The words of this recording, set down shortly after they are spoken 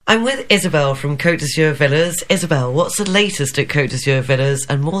I'm with Isabel from Côte d'Azur Villas. Isabel, what's the latest at Côte d'Azur Villas,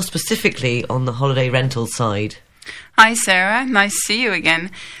 and more specifically on the holiday rental side? Hi Sarah, nice to see you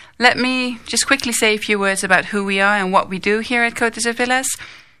again. Let me just quickly say a few words about who we are and what we do here at Côte d'Azur Villas.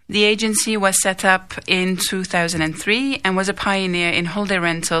 The agency was set up in 2003 and was a pioneer in holiday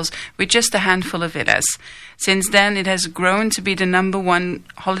rentals with just a handful of villas. Since then, it has grown to be the number one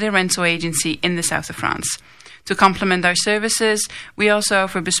holiday rental agency in the south of France. To complement our services, we also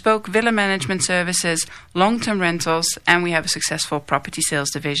offer bespoke villa management services, long-term rentals, and we have a successful property sales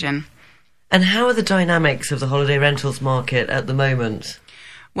division. And how are the dynamics of the holiday rentals market at the moment?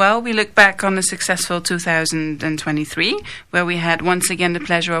 Well, we look back on the successful 2023, where we had once again the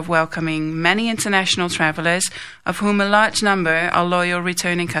pleasure of welcoming many international travelers, of whom a large number are loyal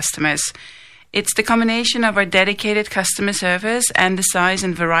returning customers. It's the combination of our dedicated customer service and the size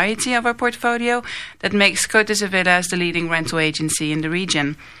and variety of our portfolio that makes Côte d'Azur Villas the leading rental agency in the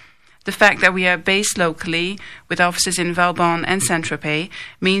region. The fact that we are based locally, with offices in Valbonne and Saint-Tropez,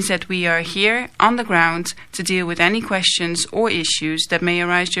 means that we are here on the ground to deal with any questions or issues that may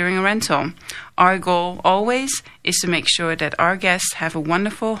arise during a rental. Our goal always is to make sure that our guests have a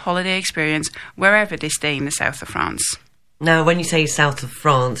wonderful holiday experience wherever they stay in the south of France. Now, when you say south of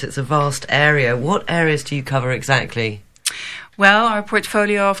France, it's a vast area. What areas do you cover exactly? Well, our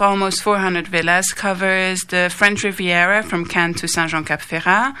portfolio of almost 400 villas covers the French Riviera from Cannes to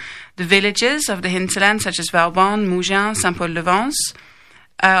Saint-Jean-Cap-Ferrat, the villages of the hinterland such as Valbonne, Mougins, Saint-Paul-de-Vence,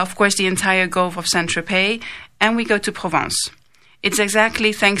 of course the entire Gulf of Saint-Tropez, and we go to Provence. It's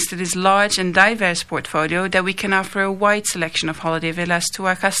exactly thanks to this large and diverse portfolio that we can offer a wide selection of holiday villas to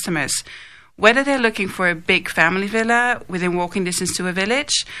our customers. Whether they're looking for a big family villa within walking distance to a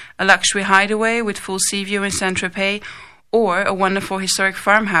village, a luxury hideaway with full sea view in Saint-Tropez, or a wonderful historic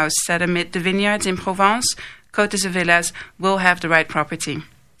farmhouse set amid the vineyards in Provence, Côte d'Azur Villas will have the right property.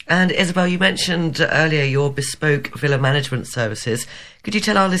 And Isabel, you mentioned earlier your bespoke villa management services. Could you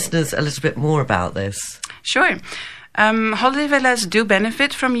tell our listeners a little bit more about this? Sure. Holiday villas do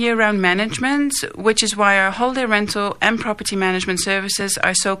benefit from year-round management, which is why our holiday rental and property management services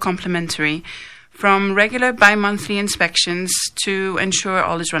are so complementary. From regular bi-monthly inspections to ensure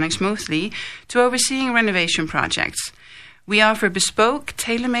all is running smoothly, to overseeing renovation projects. We offer bespoke,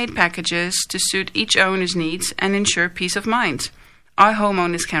 tailor-made packages to suit each owner's needs and ensure peace of mind. Our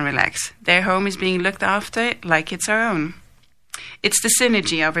homeowners can relax. Their home is being looked after like it's our own. It's the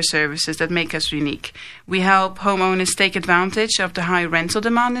synergy of our services that make us unique. We help homeowners take advantage of the high rental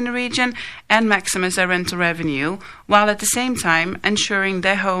demand in the region and maximize their rental revenue, while at the same time ensuring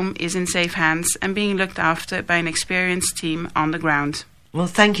their home is in safe hands and being looked after by an experienced team on the ground. Well,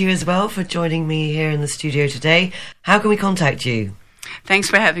 thank you, Isabel, for joining me here in the studio today. How can we contact you? Thanks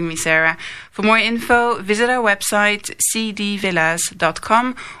for having me, Sarah. For more info, visit our website,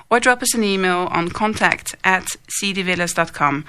 cdvillas.com, or drop us an email on contact@cdvillas.com.